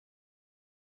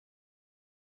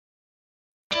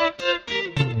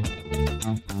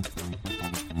Hi,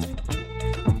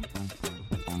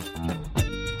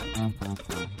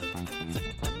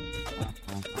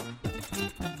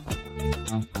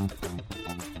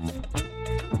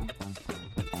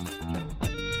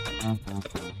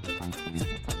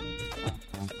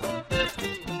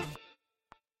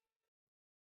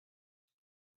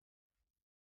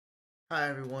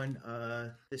 everyone.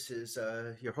 This is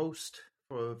your host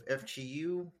of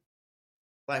FGU,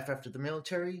 Life After the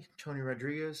Military, Tony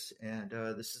Rodriguez, and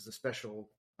this is a special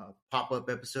pop-up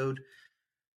episode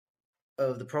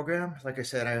of the program. Like I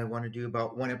said, I want to do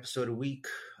about one episode a week,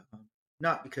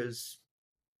 not because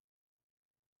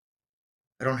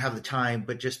I don't have the time,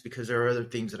 but just because there are other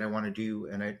things that I want to do,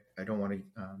 and I don't want to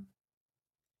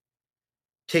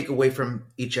take away from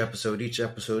each episode. Each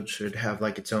episode should have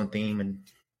like its own theme and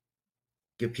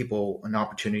give people an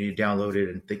opportunity to download it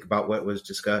and think about what was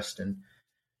discussed and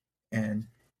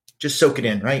just soak it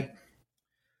in, right?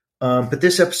 But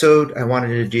this episode I wanted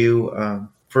to do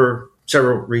for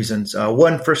several reasons.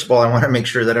 One, first of all, I want to make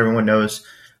sure that everyone knows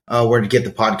where to get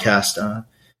the podcast.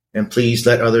 And please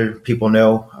let other people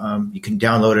know. You can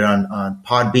download it on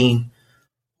Podbean,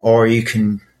 or you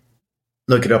can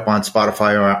look it up on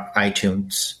Spotify or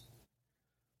iTunes.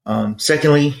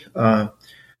 Secondly, I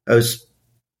was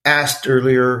asked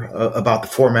earlier about the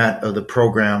format of the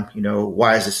program. You know,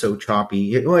 why is it so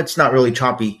choppy? It's not really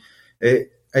choppy.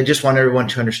 I just want everyone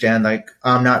to understand, like,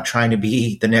 I'm not trying to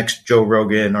be the next Joe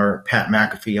Rogan or Pat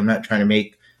McAfee. I'm not trying to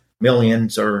make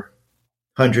millions or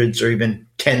hundreds or even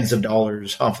tens of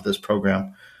dollars off of this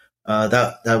program.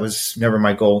 That was never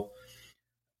my goal.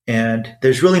 And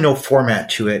there's really no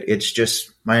format to it. It's just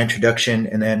my introduction,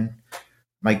 and then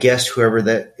my guest, whoever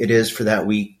that it is for that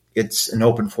week. It's an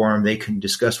open forum. They can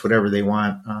discuss whatever they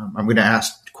want. I'm going to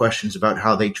ask questions about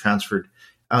how they transferred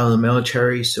out of the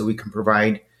military, so we can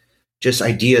provide just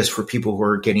ideas for people who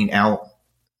are getting out,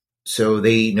 so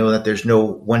they know that there's no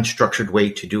one structured way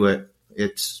to do it.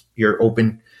 You're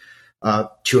open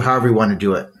to however you want to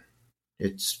do it.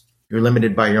 You're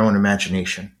limited by your own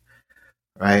imagination,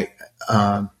 right?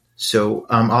 So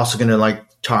I'm also going to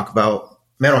talk about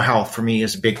mental health. For me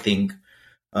is a big thing.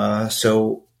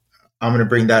 So I'm going to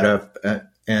bring that up,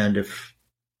 and if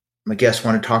my guests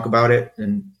want to talk about it,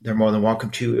 then they're more than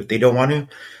welcome to. If they don't want to,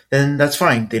 then that's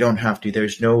fine. They don't have to.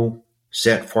 There's no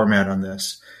set format on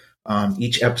this.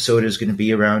 Each episode is going to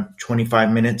be around 25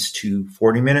 minutes to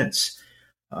 40 minutes.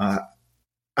 I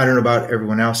don't know about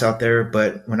everyone else out there,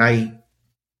 but when I,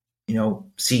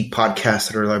 see podcasts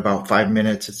that are about 5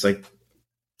 minutes, it's like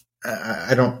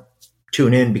I don't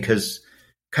tune in because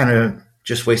kind of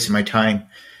just wasting my time.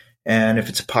 And if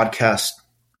it's a podcast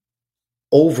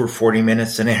over 40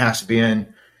 minutes, then it has to be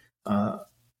in a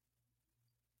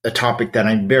topic that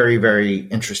I'm very, very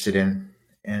interested in.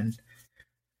 And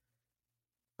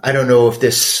I don't know if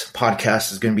this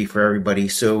podcast is going to be for everybody,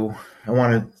 so I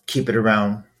want to keep it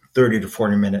around 30 to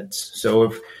 40 minutes. So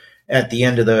if at the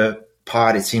end of the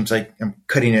pod it seems like I'm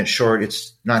cutting it short,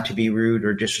 it's not to be rude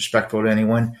or disrespectful to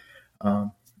anyone.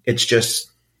 It's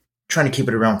just trying to keep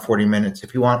it around 40 minutes.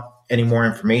 If you want any more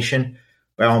information,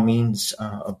 by all means,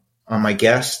 on my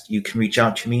guest, you can reach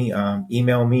out to me.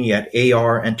 Email me at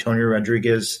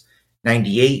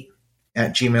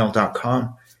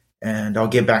ArAntonioRodriguez98@gmail.com, and I'll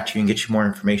get back to you and get you more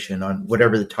information on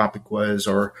whatever the topic was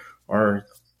or our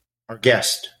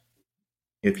guest.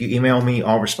 If you email me,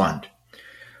 I'll respond.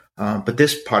 But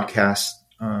this podcast,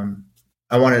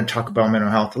 I wanted to talk about mental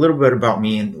health, a little bit about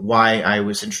me and why I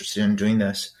was interested in doing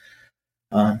this.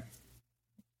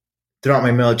 Throughout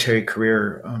my military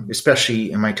career,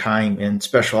 especially in my time in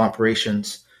special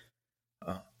operations,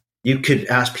 you could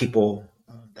ask people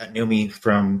that knew me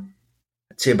from,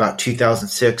 I'd say, about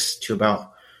 2006 to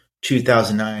about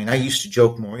 2009. I used to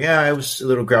joke more. Yeah, I was a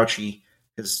little grouchy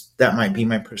because that might be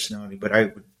my personality, but I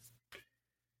would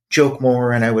joke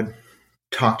more and I would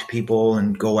talk to people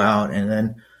and go out. And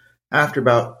then after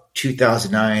about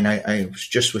 2009, I was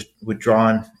just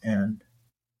withdrawn and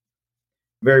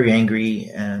very angry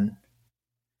and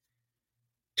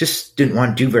just didn't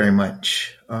want to do very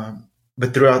much.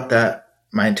 But throughout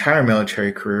my entire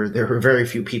military career, there were very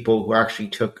few people who actually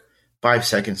took 5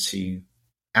 seconds to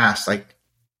ask, like,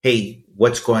 hey,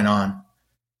 what's going on?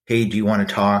 Hey, do you want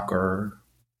to talk? Or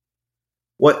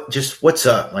what's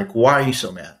up? Like, why are you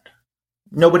so mad?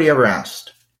 Nobody ever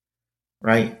asked,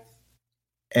 right?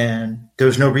 And there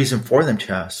was no reason for them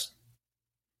to ask.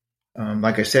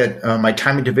 Like I said, my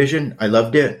time in division, I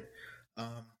loved it.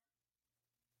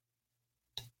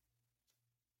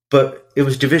 But it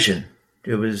was division.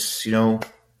 It was, the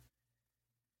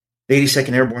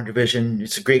 82nd Airborne Division.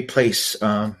 It's a great place.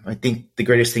 I think the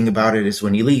greatest thing about it is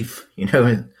when you leave,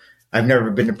 I've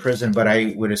never been to prison, but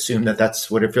I would assume that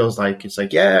that's what it feels like. It's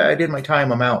like, yeah, I did my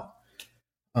time, I'm out.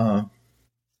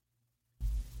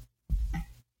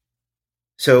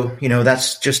 So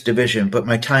that's just division. But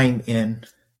my time in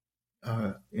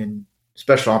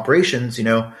special operations,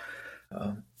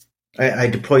 I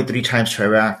deployed 3 times to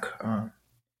Iraq,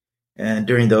 and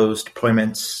during those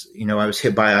deployments, I was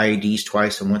hit by IEDs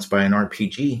twice and once by an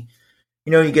RPG.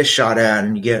 You get shot at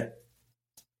and you get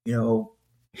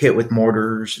hit with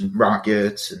mortars and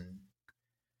rockets, and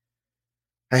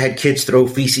I had kids throw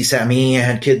feces at me. I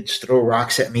had kids throw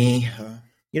rocks at me.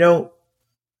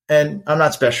 And I'm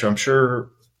not special. I'm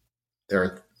sure there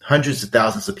are hundreds of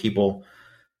thousands of people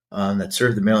that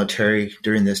served the military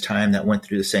during this time that went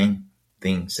through the same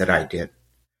things that I did.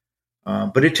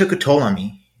 But it took a toll on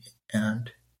me.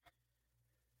 And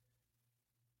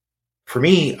for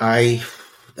me, I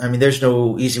mean, there's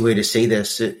no easy way to say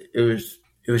this. It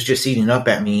was just eating up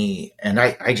at me, and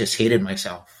I just hated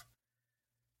myself.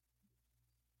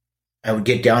 I would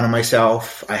get down on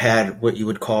myself. I had what you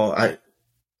would call,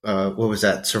 what was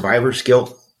that? Survivor's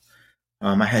guilt.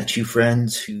 I had 2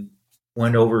 friends who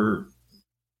went over,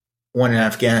 one in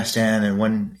Afghanistan and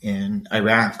one in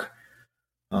Iraq.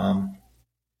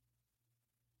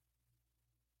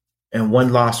 And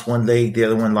one lost 1 leg, the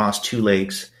other one lost 2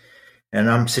 legs. And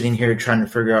I'm sitting here trying to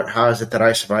figure out how is it that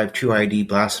I survived 2 IED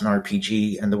blasts and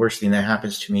RPG, and the worst thing that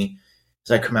happens to me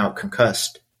is I come out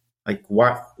concussed. Like,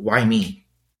 why me?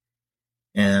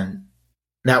 And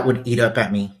that would eat up at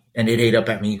me, and it ate up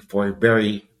at me for a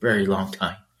very, very long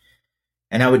time.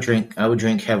 And I would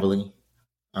drink heavily,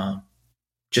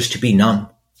 just to be numb,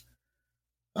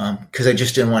 because I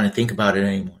just didn't want to think about it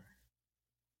anymore.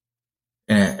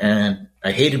 And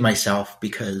I hated myself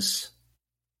because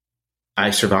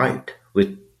I survived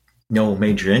with no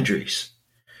major injuries.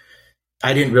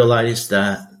 I didn't realize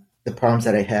that the problems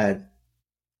that I had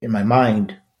in my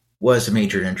mind was a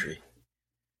major injury.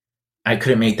 I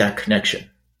couldn't make that connection.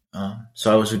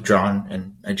 So I was withdrawn,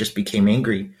 and I just became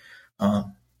angry. A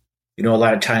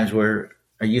lot of times where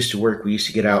I used to work, we used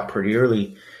to get out pretty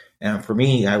early. And for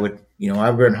me, I would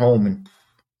run home and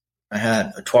I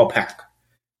had a 12-pack,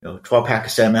 12-pack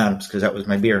of Sam Adams, because that was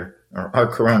my beer, or our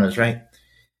Coronas, right?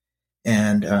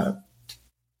 And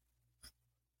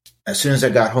as soon as I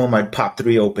got home, I'd pop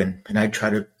 3 open, and I'd try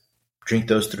to drink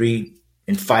those 3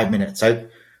 in 5 minutes.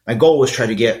 My goal was try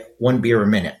to get 1 beer a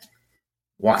minute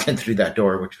walking through that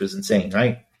door, which was insane,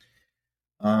 right?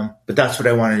 But that's what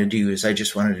I wanted to do, is I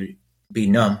just wanted to be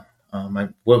numb.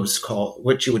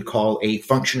 What you would call a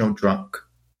functional drunk,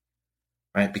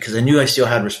 right? Because I knew I still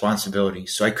had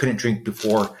responsibilities. So I couldn't drink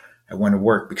before I went to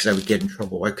work because I would get in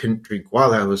trouble. I couldn't drink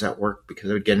while I was at work because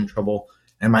I would get in trouble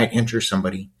and might injure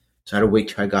somebody. So I had to wait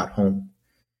till I got home.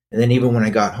 And then even when I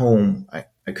got home,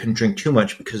 I couldn't drink too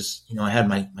much because, I had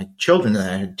my children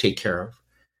that I had to take care of.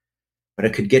 But I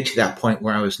could get to that point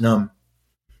where I was numb.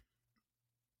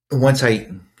 Once I,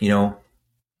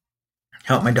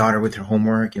 helped my daughter with her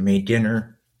homework and made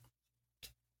dinner,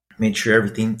 made sure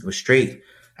everything was straight,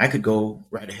 I could go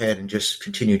right ahead and just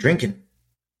continue drinking.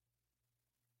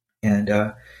 And,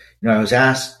 I was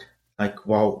asked, like,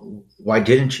 well, why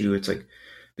didn't you? It's like,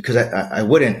 because I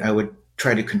wouldn't. I would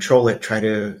try to control it,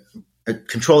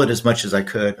 control it as much as I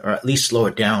could, or at least slow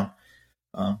it down.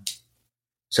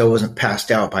 So I wasn't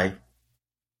passed out by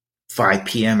 5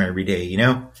 p.m. every day,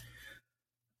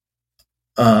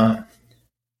 And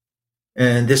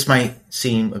this might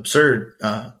seem absurd,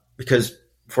 because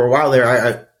for a while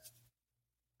there,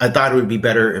 I thought it would be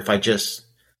better if I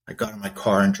got in my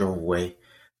car and drove away.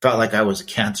 Felt like I was a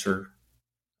cancer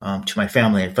to my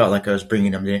family. I felt like I was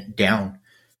bringing them down,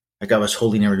 like I was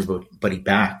holding everybody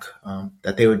back,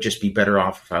 that they would just be better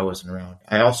off if I wasn't around.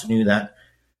 I also knew that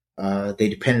they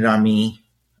depended on me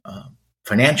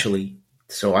financially,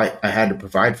 so I had to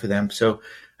provide for them. So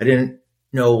I didn't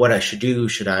know what I should do.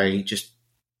 Should I just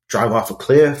drive off a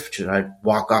cliff? Should I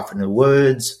walk off in the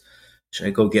woods? Should I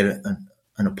go get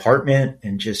an apartment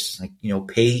and just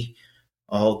pay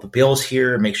all the bills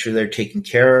here and make sure they're taken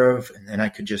care of, and then I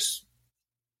could just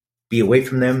be away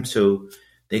from them so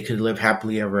they could live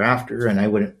happily ever after, and I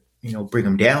wouldn't bring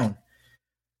them down.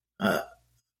 I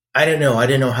didn't know. I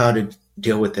didn't know how to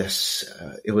deal with this.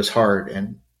 It was hard,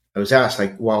 and I was asked,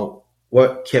 like, well,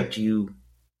 what kept you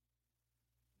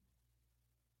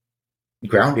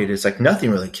grounded? It's like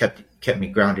nothing really kept me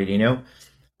grounded,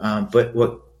 but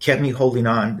what kept me holding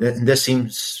on, and this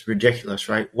seems ridiculous,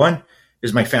 right? One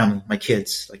is my family, my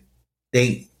kids. Like,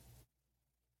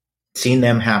 seeing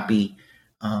them happy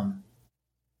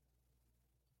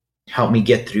helped me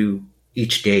get through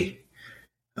each day.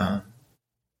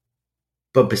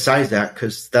 But besides that,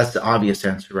 because that's the obvious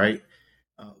answer, right?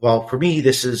 Well, for me,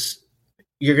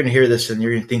 you're going to hear this and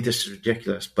you're going to think this is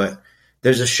ridiculous, but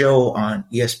there's a show on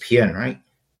ESPN, right?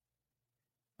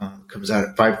 Comes out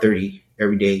at 5:30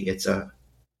 every day. It's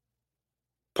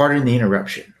Pardon the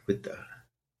Interruption with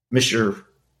Mr.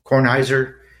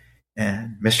 Kornheiser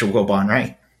and Mr. Wilbon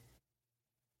Wright.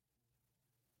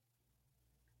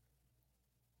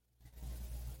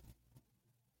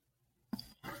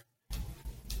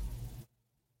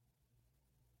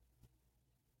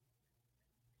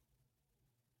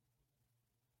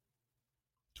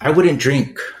 I wouldn't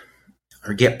drink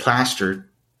or get plastered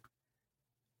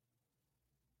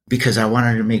because I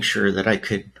wanted to make sure that I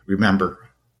could remember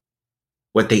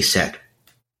what they said.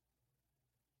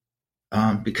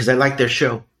 Because I liked their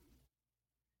show.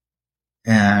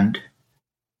 And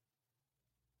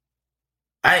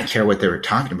I didn't care what they were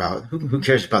talking about. Who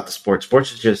cares about the sports?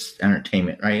 Sports is just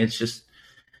entertainment, right? It's just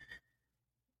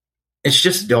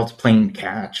adults playing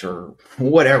catch or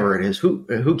whatever it is.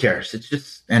 Who cares? It's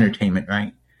just entertainment,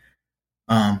 right?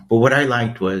 But what I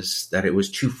liked was that it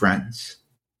was two friends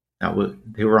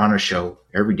they were on a show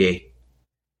every day,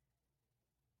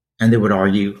 and they would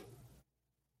argue,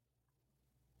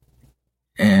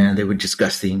 and they would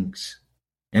discuss things,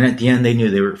 and at the end, they knew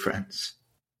they were friends.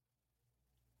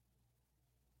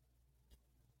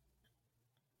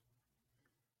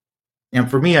 And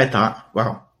for me, I thought,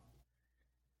 wow,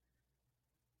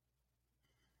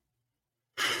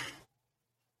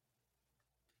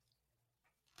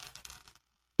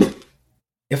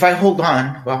 if I hold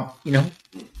on, well,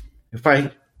 if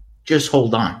I just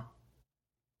hold on,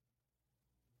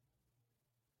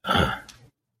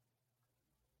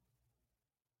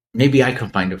 maybe I can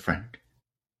find a friend.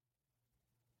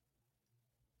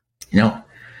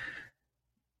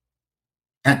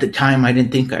 At the time, I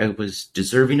didn't think I was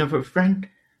deserving of a friend.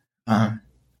 But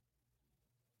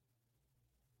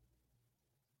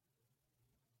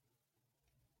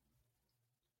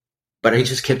I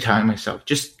just kept telling myself,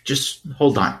 just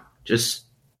hold on. Just,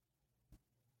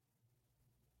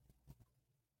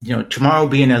 tomorrow will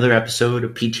be another episode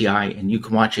of PTI, and you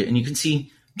can watch it, and you can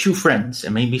see two friends,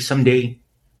 and maybe someday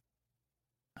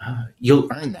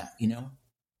you'll earn that,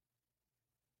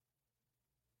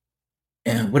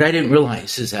 And what I didn't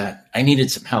realize is that I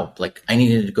needed some help. Like, I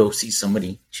needed to go see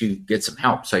somebody to get some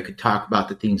help so I could talk about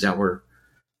the things that were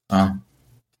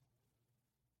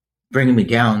bringing me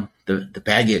down, the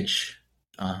baggage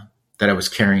that I was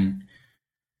carrying.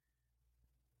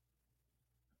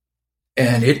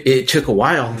 And it took a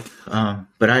while,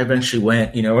 but I eventually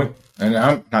went, and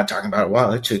I'm not talking about a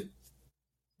while. It took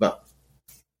about,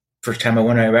 first time I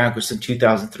went to Iraq was in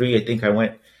 2003. I think I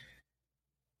went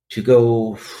to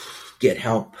go get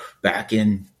help back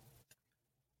in,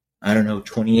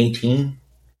 2018.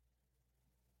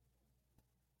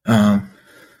 But,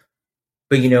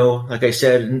 like I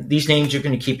said, these names you're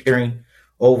going to keep hearing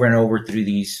over and over through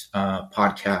these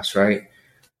podcasts, right?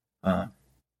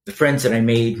 The friends that I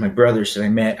made, my brothers that I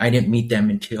met, I didn't meet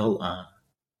them until,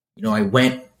 I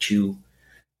went to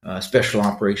Special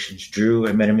Operations. Drew,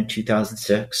 I met him in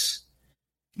 2006.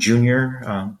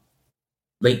 Junior,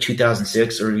 late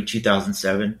 2006, early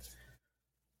 2007.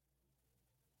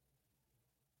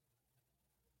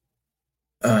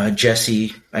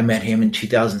 Jesse, I met him in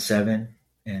 2007.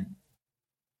 And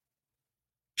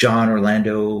John,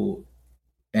 Orlando,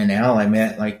 and Al, I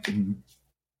met like in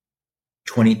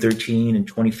 2013 and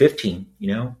 2015,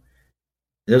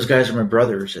 Those guys are my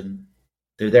brothers, and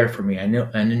they're there for me. I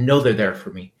know they're there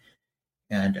for me.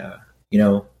 And,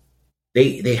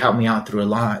 they helped me out through a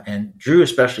lot. And Drew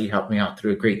especially helped me out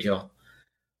through a great deal.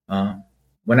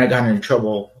 When I got into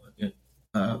trouble,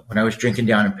 when I was drinking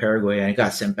down in Paraguay and I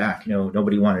got sent back,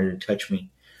 nobody wanted to touch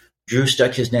me. Drew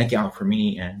stuck his neck out for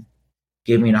me and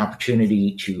gave me an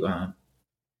opportunity to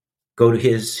go to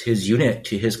his unit,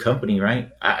 to his company,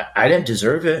 right? I didn't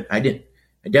deserve it. I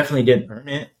definitely didn't earn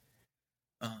it.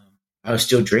 I was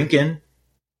still drinking.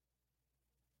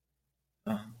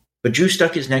 But Drew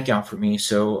stuck his neck out for me.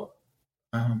 So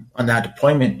on that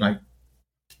deployment, like,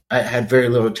 I had very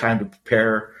little time to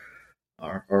prepare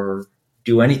or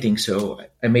do anything. So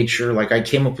I made sure, like, I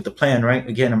came up with a plan, right?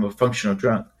 Again, I'm a functional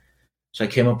drunk. So I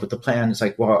came up with a plan. It's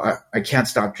like, well, I can't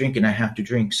stop drinking. I have to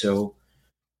drink. So,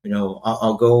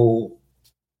 I'll go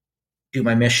do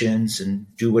my missions and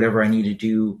do whatever I need to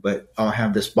do, but I'll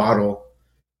have this bottle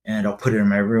and I'll put it in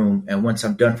my room. And once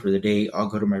I'm done for the day, I'll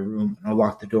go to my room and I'll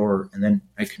lock the door, and then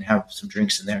I can have some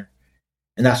drinks in there.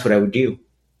 And that's what I would do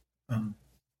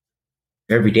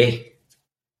every day.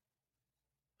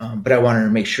 But I wanted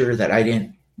to make sure that I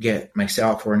didn't get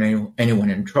myself or anyone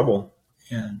in trouble.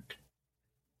 And,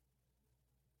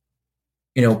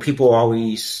 people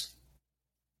always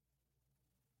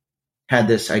had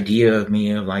this idea of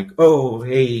me of like, oh,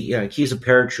 hey, yeah, he's a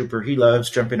paratrooper. He loves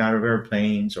jumping out of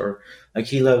airplanes, or like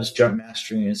he loves jump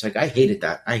mastering. And it's like I hated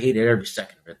that. I hated every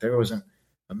second of it. There wasn't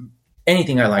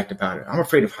anything I liked about it. I'm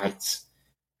afraid of heights.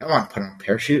 I don't want to put on a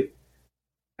parachute.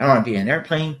 I don't want to be in an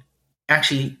airplane.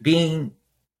 Actually, being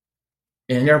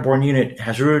in an airborne unit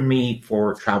has ruined me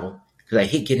for travel because I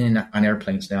hate getting on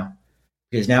airplanes now.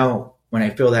 Because now when I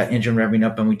feel that engine revving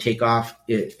up and we take off,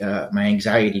 my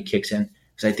anxiety kicks in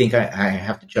because I think I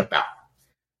have to jump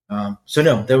out. So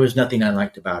no, there was nothing I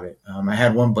liked about it. I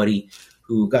had one buddy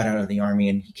who got out of the Army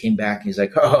and he came back and he's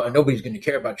like, oh, nobody's going to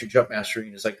care about your jump mastery.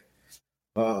 And it's like,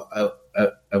 well,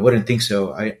 I wouldn't think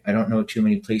so. I don't know too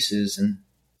many places in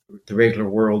the regular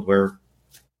world where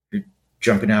you're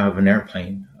jumping out of an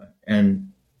airplane.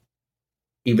 And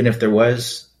even if there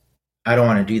was, I don't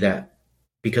want to do that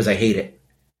because I hate it.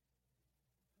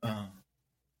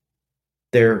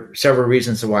 There are several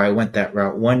reasons why I went that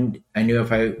route. One, I knew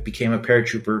if I became a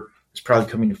paratrooper, I was probably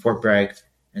coming to Fort Bragg,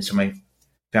 and so my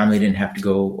family didn't have to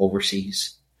go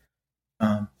overseas.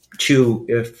 Two,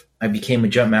 if I became a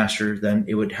jump master, then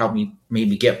it would help me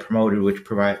maybe get promoted, which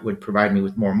would provide me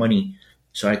with more money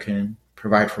so I can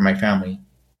provide for my family.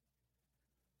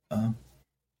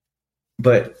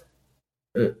 But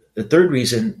the third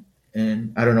reason,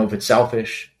 and I don't know if it's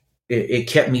selfish, it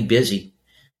kept me busy.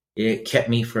 It kept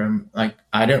me from, like,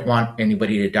 I didn't want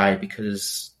anybody to die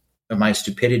because of my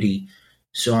stupidity.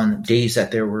 So on days that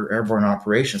there were airborne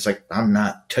operations, like, I'm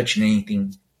not touching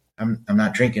anything. I'm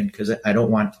not drinking because I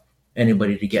don't want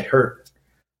anybody to get hurt.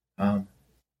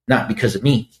 Not because of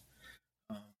me.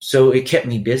 So it kept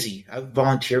me busy. I would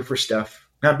volunteer for stuff,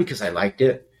 not because I liked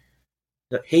it.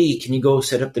 But, hey, can you go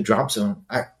set up the drop zone?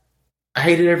 I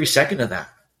hated every second of that,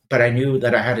 but I knew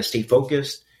that I had to stay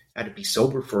focused. I had to be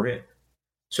sober for it.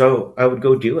 So I would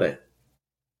go do it.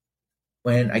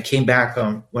 When I came back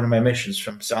on one of my missions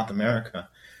from South America,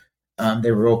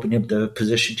 they were opening up the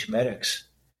position to medics.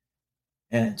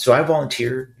 And so I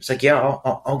volunteered. It's like, yeah,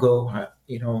 I'll go.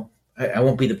 I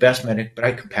won't be the best medic, but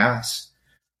I can pass.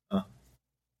 I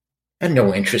had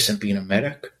no interest in being a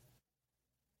medic.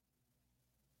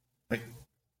 Like,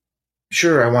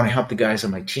 sure, I want to help the guys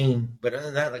on my team, but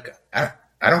other than that, like,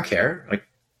 I don't care. Like,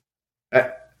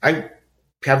 I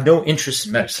have no interest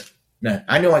in medicine. No,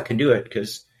 I know I can do it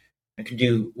because I can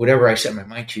do whatever I set my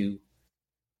mind to.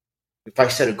 If I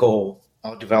set a goal,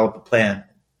 I'll develop a plan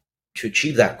to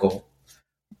achieve that goal.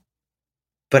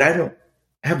 But I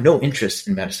have no interest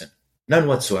in medicine, none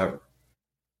whatsoever.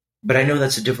 But I know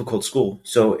that's a difficult school.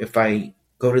 So if I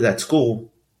go to that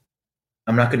school,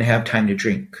 I'm not going to have time to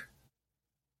drink.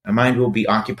 My mind will be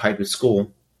occupied with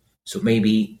school. So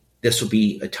maybe this will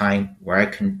be a time where I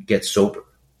can get sober.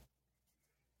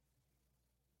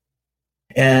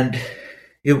 And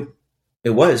it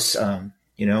was,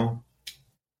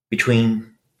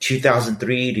 between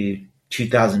 2003 to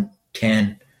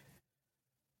 2010,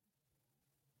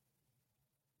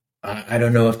 I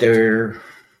don't know if there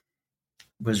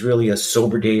was really a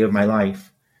sober day of my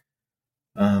life.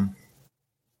 In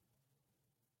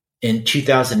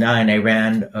 2009, I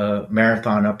ran a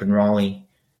marathon up in Raleigh,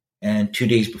 and 2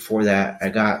 days before that, I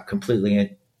got completely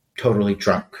and totally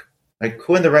drunk. Like,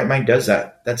 who in the right mind does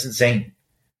that? That's insane.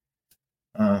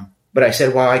 But I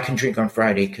said, well, I can drink on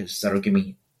Friday because that'll give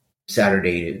me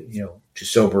Saturday to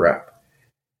sober up.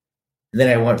 And then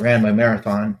I ran my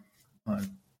marathon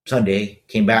on Sunday,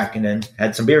 came back, and then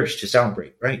had some beers to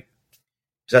celebrate, right?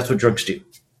 So that's what drunks do.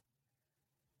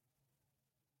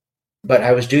 But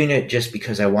I was doing it just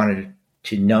because I wanted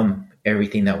to numb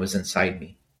everything that was inside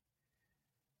me.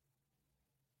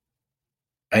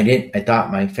 I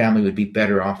thought my family would be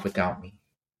better off without me.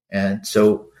 And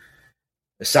so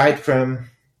aside from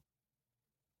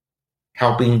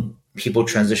helping people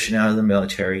transition out of the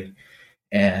military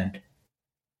and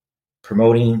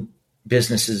promoting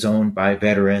businesses owned by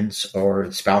veterans or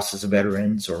the spouses of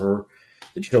veterans or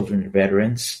the children of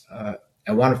veterans, I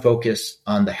want to focus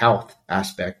on the health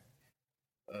aspect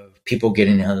of people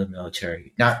getting out of the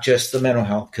military, not just the mental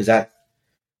health, because that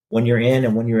when you're in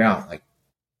and when you're out, like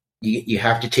you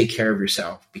have to take care of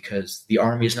yourself because the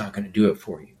Army is not going to do it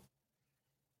for you.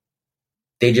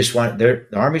 They just the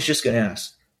Army's just going to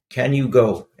ask, can you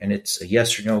go? And it's a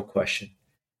yes or no question.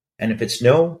 And if it's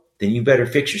no, then you better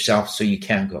fix yourself so you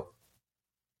can go.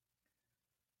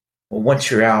 Well, once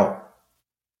you're out,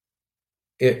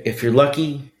 if you're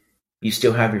lucky, you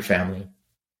still have your family.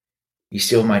 You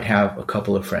still might have a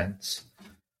couple of friends.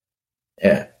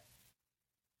 Yeah.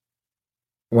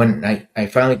 When I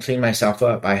finally cleaned myself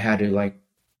up, I had to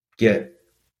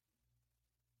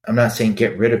I'm not saying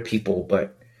get rid of people,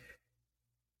 but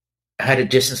I had to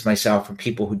distance myself from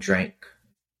people who drank.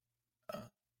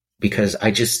 because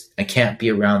I can't be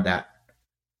around that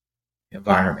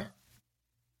environment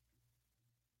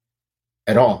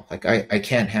at all. Like I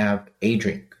can't have a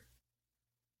drink.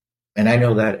 And I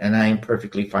know that, and I am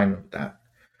perfectly fine with that.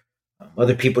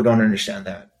 Other people don't understand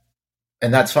that.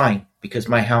 And that's fine, because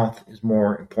my health is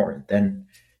more important than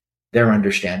their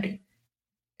understanding.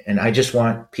 And I just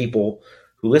want people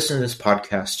who listen to this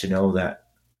podcast to know that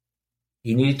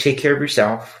you need to take care of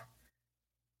yourself.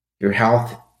 Your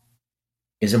health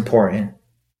is important,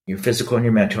 your physical and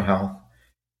your mental health,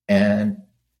 and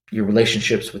your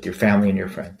relationships with your family and your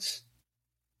friends.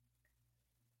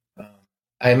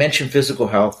 I mentioned physical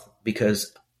health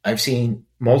because I've seen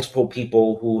multiple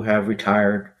people who have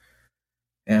retired,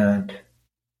 and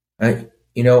I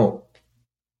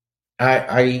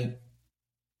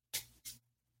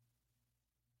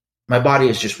my body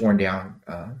is just worn down.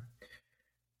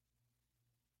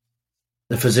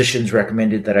 The physicians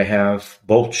recommended that I have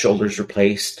both shoulders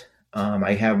replaced.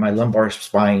 I have my lumbar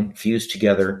spine fused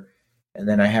together, and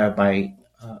then I have my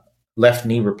left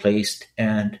knee replaced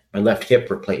and my left hip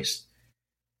replaced.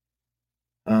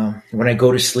 When I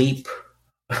go to sleep,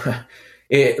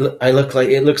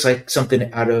 it looks like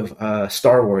something out of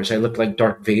Star Wars. I look like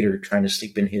Darth Vader trying to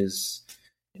sleep in his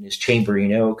chamber,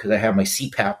 because I have my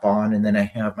CPAP on, and then I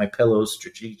have my pillows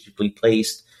strategically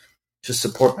placed to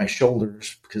support my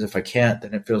shoulders, because if I can't,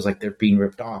 then it feels like they're being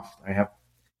ripped off.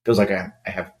 Feels like I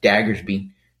have daggers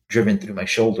being driven through my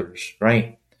shoulders,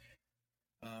 right?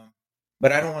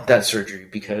 But I don't want that surgery,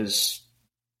 because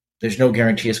there's no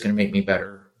guarantee it's going to make me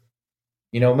better.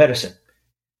 Medicine.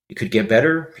 It could get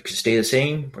better, it could stay the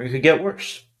same, or it could get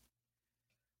worse.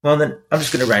 Well, then I'm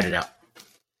just going to ride it out.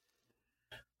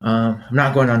 I'm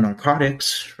not going on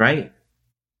narcotics, right?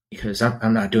 Because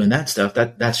I'm not doing that stuff.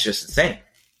 That's just the thing.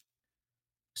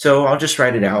 So I'll just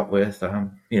ride it out with,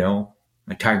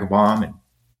 my Tiger Balm and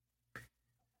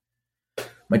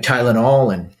my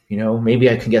Tylenol, and maybe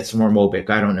I can get some more Mobic.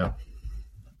 I don't know.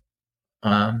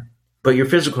 But your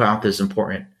physical health is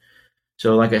important.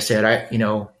 So, like I said,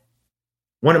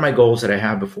 one of my goals that I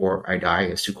have before I die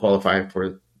is to qualify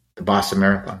for the Boston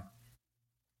Marathon.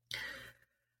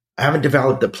 I haven't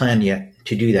developed a plan yet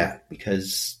to do that,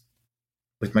 because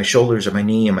with my shoulders and my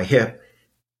knee and my hip,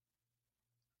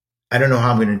 I don't know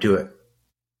how I'm going to do it,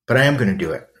 but I am going to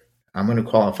do it. I'm going to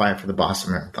qualify for the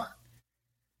Boston Marathon.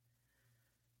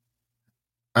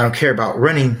 I don't care about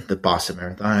running the Boston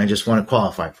Marathon. I just want to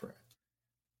qualify for it.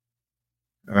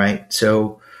 All right.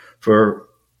 So for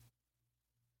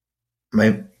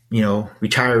my,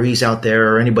 retirees out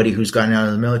there, or anybody who's gotten out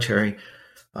of the military,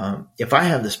 if I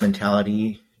have this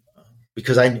mentality,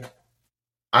 because I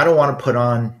don't want to put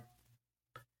on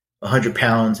 100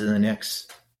 pounds in the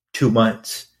next 2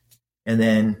 months and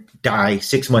then die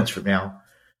 6 months from now,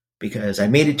 because I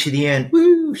made it to the end.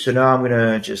 Woo! So now I'm going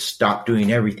to just stop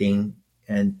doing everything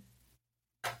and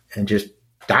just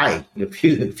die a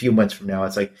few months from now.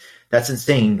 It's like, that's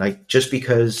insane. Like, just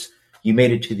because you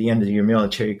made it to the end of your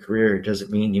military career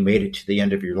doesn't mean you made it to the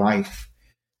end of your life.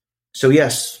 So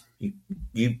yes,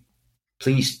 you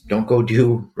please don't go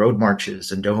do road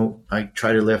marches, and don't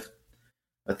try to lift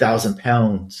 1,000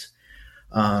 pounds.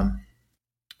 But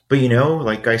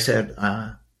like I said,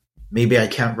 maybe I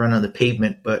can't run on the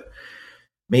pavement, but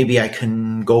maybe I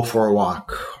can go for a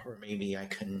walk, or maybe I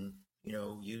can,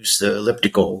 use the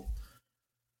elliptical,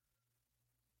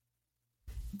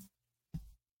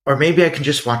 or maybe I can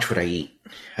just watch what I eat.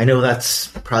 I know that's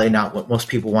probably not what most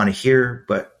people want to hear,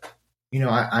 but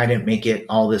I didn't make it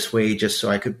all this way just so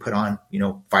I could put on,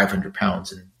 500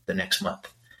 pounds in the next month.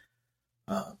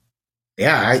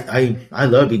 I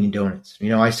love eating donuts.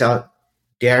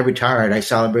 Day I retired, I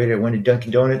celebrated. I went to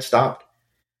Dunkin' Donuts, stopped,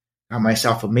 got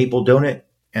myself a maple donut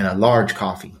and a large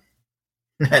coffee.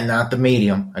 And not the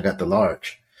medium, I got the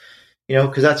large.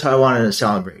 Because that's how I wanted to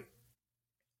celebrate.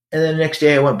 And then the next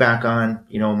day I went back on,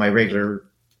 my regular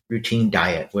routine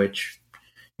diet, which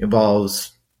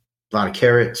involves a lot of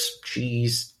carrots,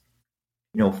 cheese,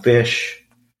 fish.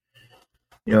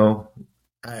 I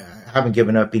haven't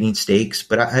given up eating steaks,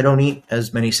 but I don't eat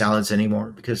as many salads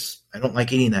anymore because I don't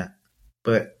like eating that.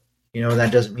 But,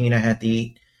 that doesn't mean I have to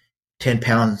eat 10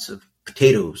 pounds of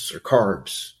potatoes or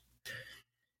carbs.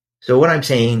 So what I'm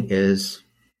saying is,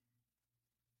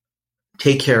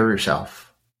 take care of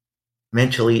yourself,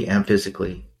 mentally and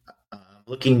physically.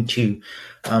 Looking to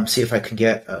see if I can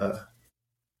get a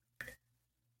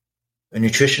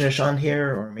nutritionist on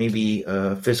here, or maybe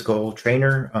a physical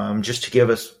trainer, just to give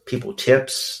us people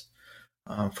tips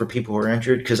for people who are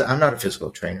injured, because I'm not a physical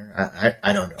trainer.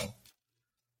 I don't know.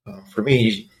 For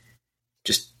me,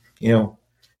 just,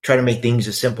 try to make things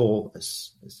as simple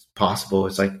as possible.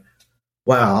 It's like,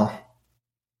 wow,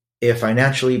 if I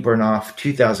naturally burn off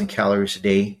 2,000 calories a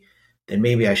day, then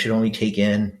maybe I should only take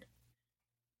in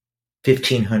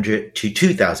 1,500 to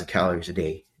 2,000 calories a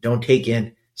day. Don't take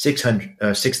in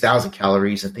 6,000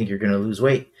 calories and think you're going to lose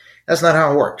weight. That's not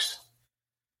how it works.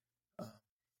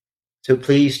 So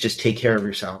please just take care of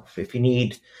yourself. If you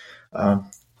need,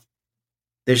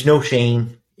 there's no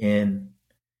shame in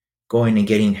going and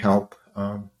getting help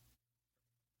for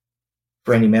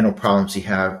any mental problems you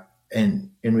have.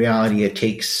 And in reality, I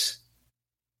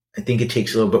think it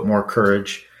takes a little bit more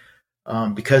courage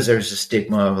because there's a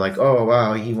stigma of like, oh,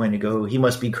 wow, he went to go, he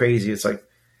must be crazy. It's like,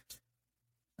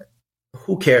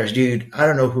 who cares, dude? I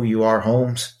don't know who you are,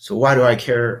 Holmes. So why do I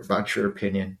care about your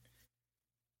opinion?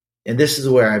 And this is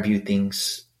where I view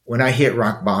things. When I hit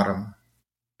rock bottom,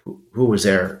 who was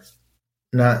there?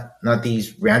 Not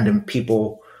these random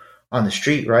people on the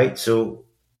street, right? So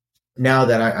now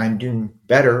that I'm doing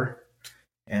better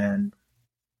and,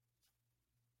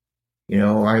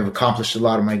 I've accomplished a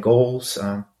lot of my goals.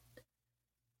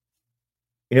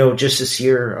 Just this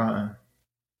year,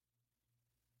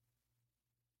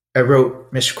 I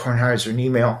wrote Mr. Kornheiser an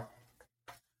email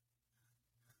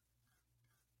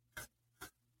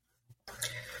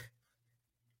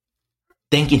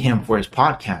thanking him for his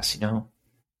podcast,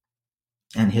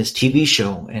 and his TV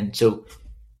show. And so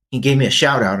he gave me a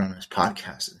shout out on his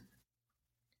podcast.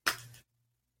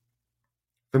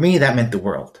 For me, that meant the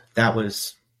world. That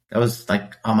was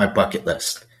like on my bucket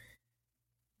list.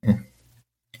 I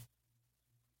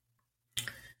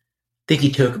think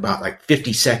he took about like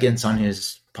 50 seconds on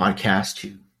his podcast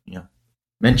to,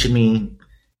 mention me,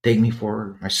 thank me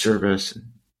for my service.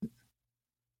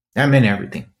 That meant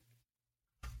everything.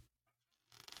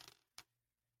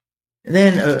 And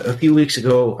then a few weeks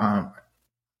ago,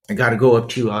 I got to go up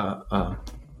to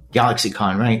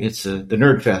GalaxyCon, right? It's the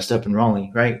Nerd Fest up in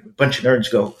Raleigh, right? A bunch of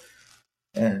nerds go.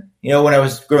 And, when I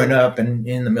was growing up and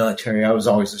in the military, I was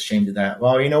always ashamed of that.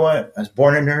 Well, you know what? I was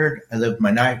born a nerd. I lived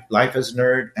my life as a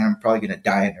nerd, and I'm probably going to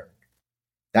die a nerd.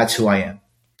 That's who I am.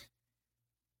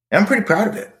 And I'm pretty proud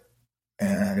of it.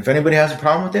 And if anybody has a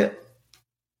problem with it,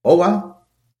 oh, well,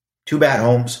 too bad,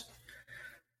 Holmes.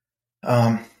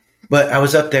 But I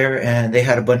was up there, and they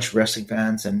had a bunch of wrestling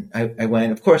fans, and I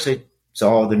went. Of course, I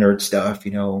saw all the nerd stuff,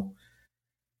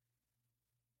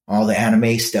 all the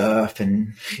anime stuff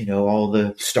and, all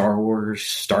the Star Wars,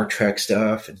 Star Trek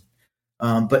stuff. And,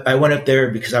 but I went up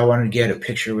there because I wanted to get a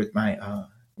picture with my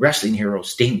wrestling hero,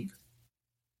 Sting.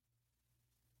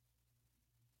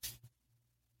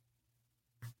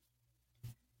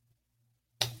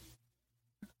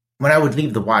 When I would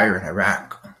leave the wire in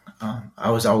Iraq, I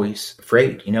was always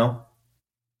afraid, But you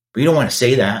don't want to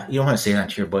say that. You don't want to say that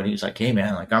to your buddies. Like, hey,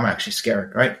 man, like I'm actually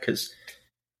scared, right? Because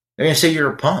they're going to say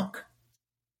you're a punk.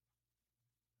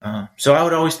 So I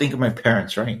would always think of my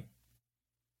parents, right?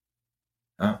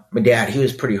 My dad, he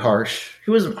was pretty harsh. He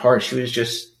wasn't harsh.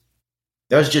 That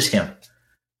was just him,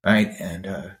 right?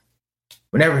 And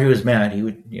whenever he was mad, he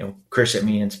would, curse at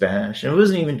me in Spanish. And it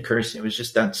wasn't even cursing. It was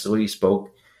just that's the way he spoke.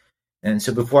 And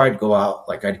so before I'd go out,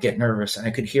 like I'd get nervous and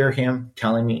I could hear him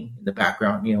telling me in the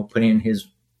background, putting in his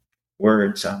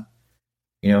words,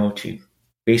 to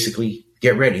basically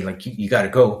get ready. Like you got to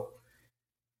go.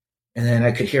 And then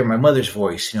I could hear my mother's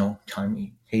voice, telling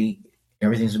me, hey,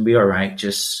 everything's going to be all right.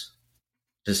 Just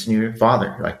near your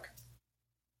father. Like,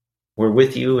 we're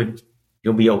with you and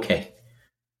you'll be okay.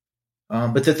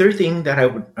 But the third thing that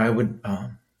I would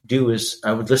do is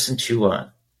I would listen to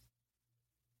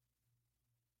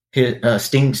his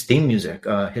Sting's theme music,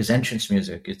 his entrance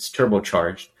music. It's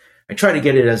turbocharged. I try to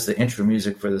get it as the intro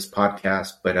music for this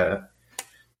podcast, but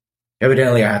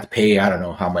evidently I have to pay, I don't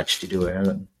know how much to do it.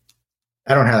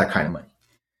 I don't have that kind of money.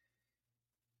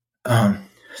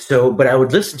 But I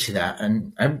would listen to that,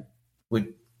 and I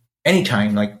would,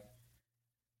 anytime, like,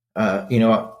 I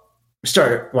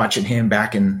started watching him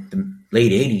back in the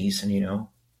late 80s, and,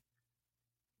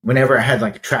 whenever I had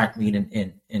like a track meet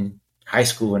in high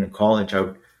school and in college, I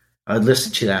would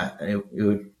listen to that. And it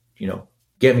would,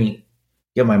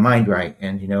 get my mind right.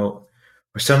 And,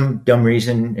 for some dumb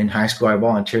reason in high school, I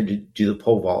volunteered to do the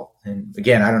pole vault. And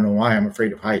again, I don't know why I'm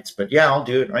afraid of heights, but yeah, I'll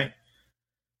do it. Right.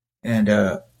 And,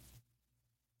 I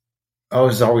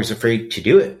was always afraid to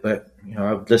do it, but,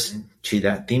 I would listen to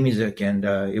that theme music and,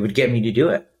 it would get me to do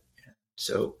it.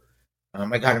 So,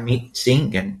 I got to meet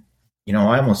Sting and,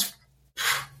 I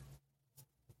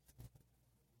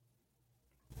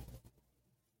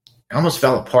almost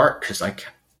fell apart because like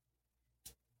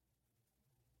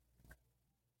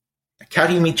how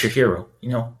do you meet your hero?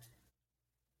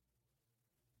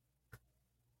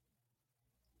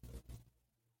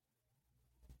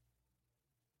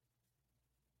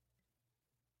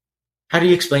 how do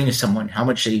you explain to someone how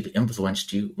much they've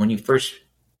influenced you when you first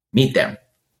meet them?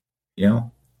 You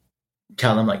know,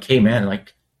 tell them like, hey man,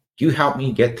 like you helped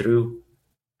me get through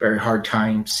very hard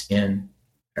times in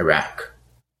Iraq.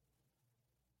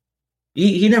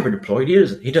 He never deployed.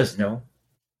 He doesn't know.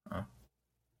 Uh,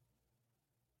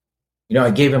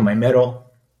 I gave him my medal,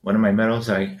 one of my medals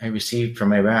I received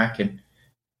from Iraq, and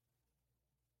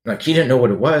like he didn't know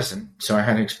what it was, and so I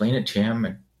had to explain it to him,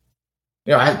 and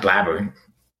I had blabbering.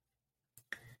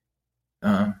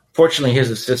 Fortunately, his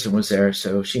assistant was there,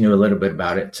 so she knew a little bit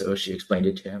about it, so she explained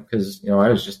it to him because I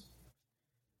was just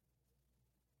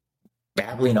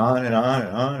babbling on and on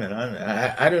and on and on.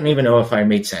 I don't even know if I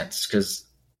made sense because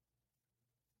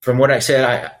from what I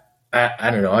said, I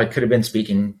don't know. I could have been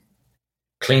speaking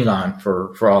Klingon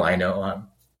for all I know. I'm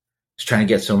just trying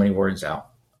to get so many words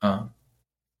out. But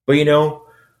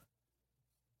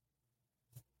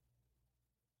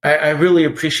I really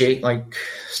appreciate like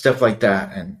stuff like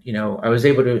that, and I was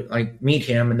able to like meet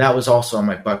him, and that was also on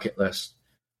my bucket list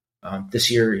this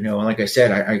year. And like I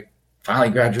said, I finally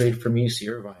graduated from UC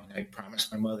Irvine. I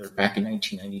promised my mother back in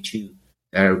 1992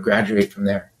 that I would graduate from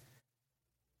there,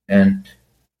 and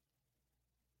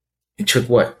it took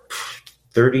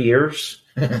 30 years,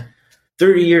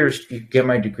 30 years to get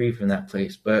my degree from that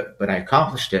place, but I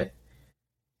accomplished it,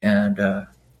 and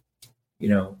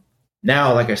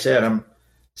now, like I said, I'm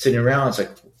sitting around, it's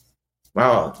like,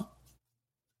 wow,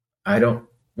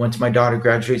 once my daughter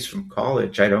graduates from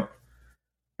college, I don't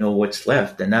know what's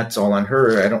left, and that's all on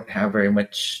her. I don't have very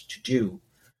much to do.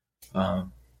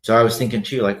 So I was thinking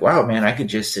too, like, wow, man, I could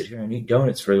just sit here and eat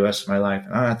donuts for the rest of my life,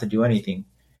 and I don't have to do anything.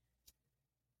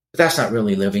 But that's not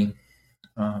really living.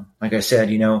 Like I said,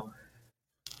 the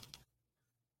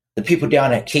people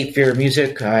down at Cape Fear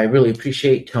Music, I really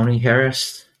appreciate Tony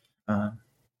Harris.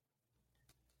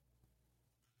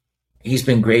 He's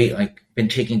been great. Like, been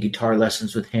taking guitar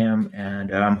lessons with him,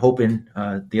 and I'm hoping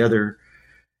the other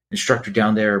instructor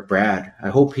down there, Brad, I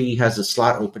hope he has a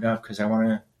slot open up because I want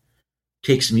to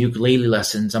take some ukulele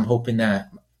lessons. I'm hoping that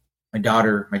my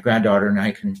granddaughter, and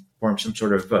I can form some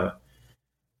sort of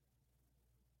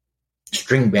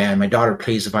string band. My daughter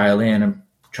plays the violin. I'm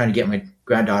trying to get my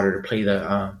granddaughter to play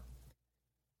the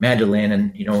mandolin,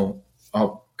 and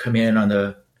I'll come in on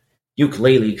the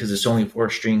ukulele because it's only 4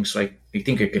 strings, so I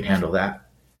think I can handle that.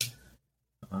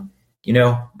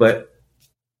 But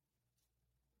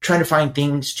trying to find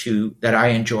things that I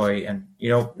enjoy, and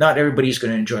not everybody's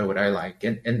going to enjoy what I like,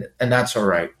 and that's all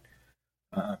right.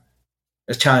 I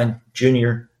was telling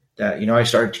Junior that I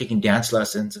started taking dance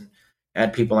lessons, and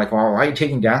had people like, "Well, why are you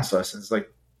taking dance lessons?" Like,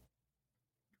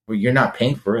 well, you're not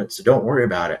paying for it, so don't worry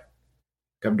about it.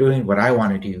 I'm doing what I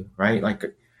want to do, right? Like,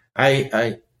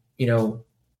 I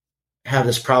have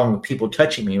this problem with people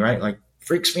touching me, right? Like,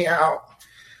 freaks me out.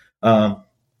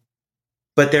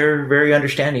 But they're very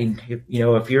understanding.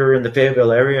 If you're in the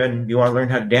Fayetteville area and you want to learn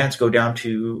how to dance, go down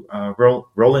to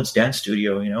Roland's Dance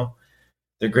Studio.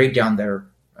 They're great down there.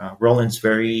 Roland's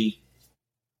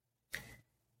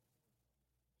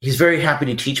he's very happy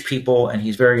to teach people, and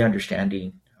he's very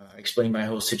understanding. I explain my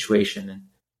whole situation, and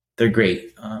they're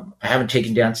great. I haven't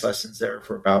taken dance lessons there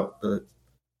for about the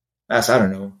last,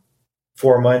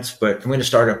 4 months, but I'm going to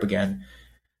start up again.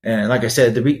 And like I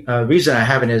said, the reason I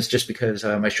haven't is just because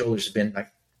my shoulders have been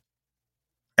like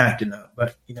acting up.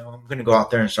 But I'm going to go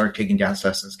out there and start taking dance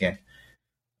lessons again,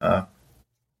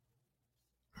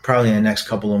 probably in the next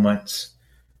couple of months.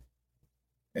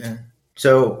 And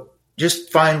so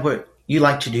just find what you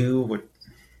like to do, what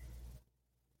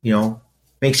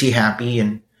makes you happy,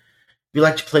 and if you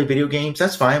like to play video games,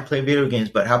 that's fine. Play video games,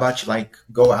 but how about you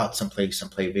go out someplace and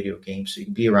play video games so you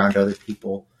can be around other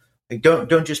people. Like,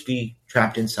 don't just be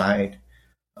trapped inside.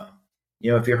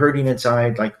 If you're hurting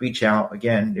inside, reach out.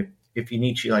 Again, if you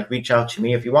need to, reach out to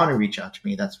me. If you want to reach out to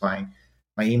me, that's fine.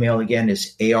 My email again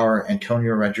is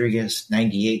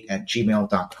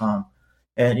arantoniorodriguez98@gmail.com.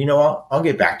 And I'll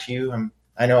get back to you.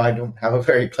 I know I don't have a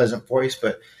very pleasant voice,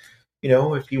 but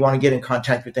if you want to get in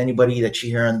contact with anybody that you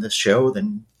hear on this show,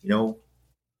 then I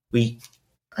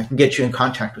can get you in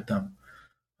contact with them.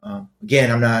 Again,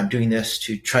 I'm not doing this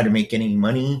to try to make any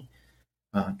money.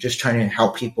 Just trying to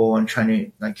help people and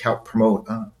trying to help promote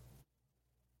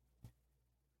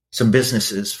some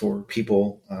businesses for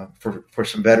people, for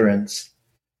some veterans.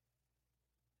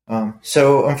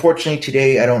 So unfortunately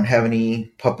today I don't have any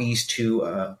puppies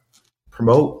to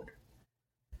promote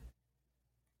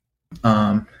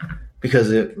because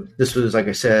this was, like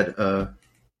I said,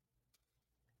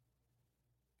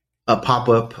 a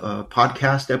pop-up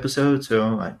podcast episode,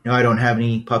 so I don't have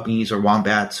any puppies or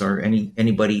wombats or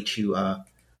anybody to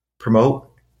promote.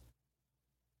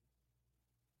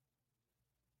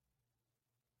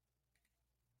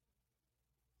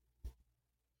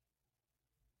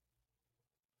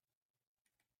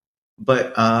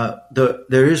 But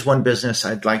there is one business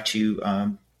I'd like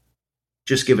to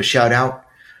just give a shout out.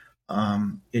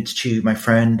 It's to my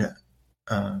friend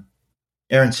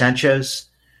Aaron Sanchez.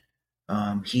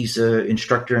 He's an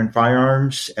instructor in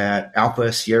firearms at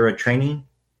Alpha Sierra Training.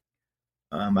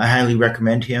 I highly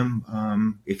recommend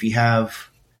him. If you have,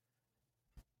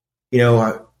 we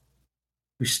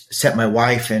sent my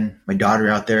wife and my daughter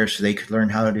out there so they could learn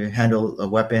how to handle a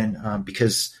weapon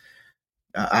because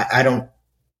I'm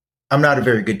not a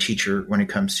very good teacher when it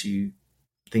comes to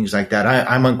things like that.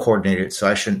 I'm uncoordinated, so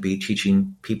I shouldn't be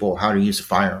teaching people how to use a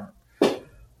firearm.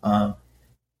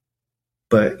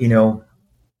 But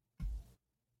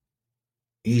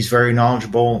he's very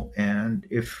knowledgeable, and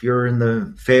if you're in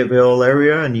the Fayetteville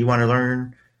area and you want to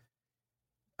learn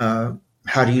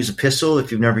how to use a pistol,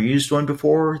 if you've never used one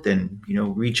before, then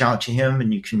reach out to him,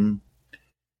 and you can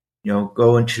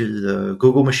go into the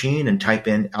Google machine and type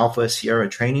in Alpha Sierra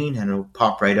Training, and it'll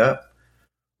pop right up.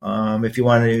 If you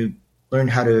want to learn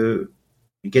how to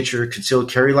get your concealed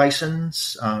carry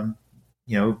license,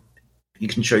 he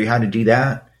can show you how to do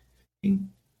that.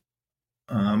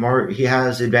 Or he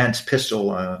has advanced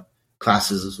pistol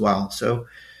classes as well. So,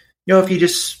 if you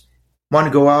just want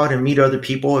to go out and meet other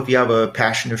people, if you have a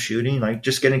passion of shooting, like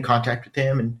just get in contact with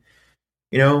him and,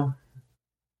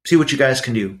 see what you guys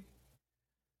can do.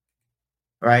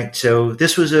 All right. So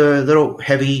this was a little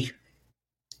heavy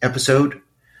episode.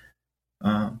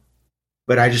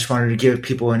 But I just wanted to give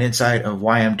people an insight of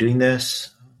why I'm doing this.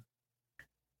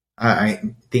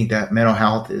 I think that mental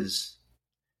health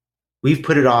we've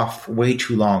put it off way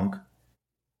too long.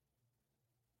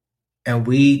 And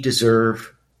we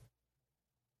deserve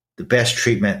the best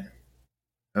treatment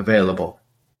available.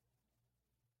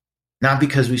 Not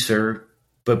because we serve,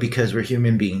 but because we're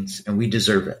human beings and we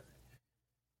deserve it.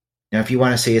 Now, if you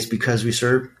want to say it's because we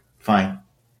serve, fine.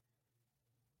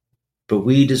 But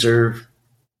we deserve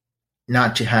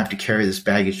not to have to carry this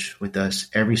baggage with us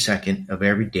every second of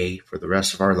every day for the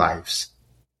rest of our lives.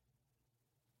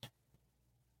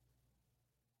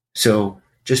 So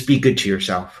just be good to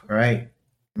yourself, all right?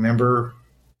 Remember,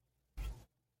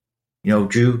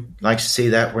 Drew likes to say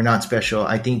that we're not special.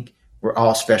 I think we're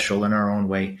all special in our own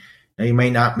way. Now, you may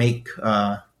not make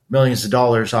millions of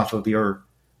dollars off of your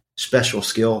special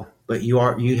skill, but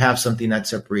you have something that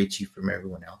separates you from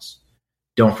everyone else.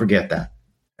 Don't forget that,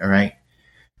 all right?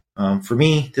 For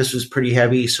me, this was pretty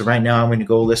heavy, so right now I'm going to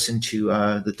go listen to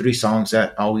the 3 songs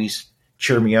that always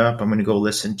cheer me up. I'm going to go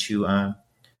listen to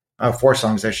 4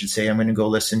 songs, I should say. I'm going to go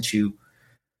listen to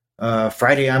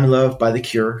Friday I'm in Love by The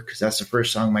Cure, because that's the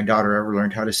first song my daughter ever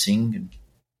learned how to sing, and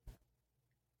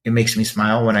it makes me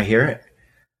smile when I hear it.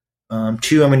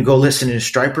 2, I'm going to go listen to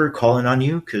Stryper, Calling on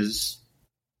You, because,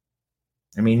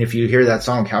 if you hear that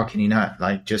song, how can you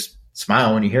not, just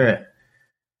smile when you hear it?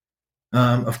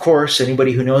 Of course,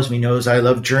 anybody who knows me knows I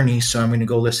love Journey, so I'm going to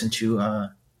go listen to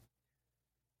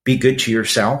Be Good to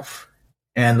Yourself.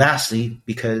 And lastly,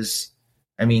 because,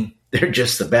 they're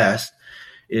just the best,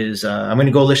 is I'm going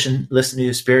to go listen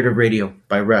to Spirit of Radio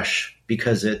by Rush,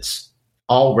 because it's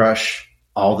all Rush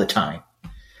all the time.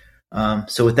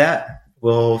 So with that,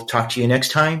 we'll talk to you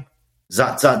next time.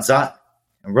 Zot, zot, zot,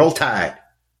 and roll tide.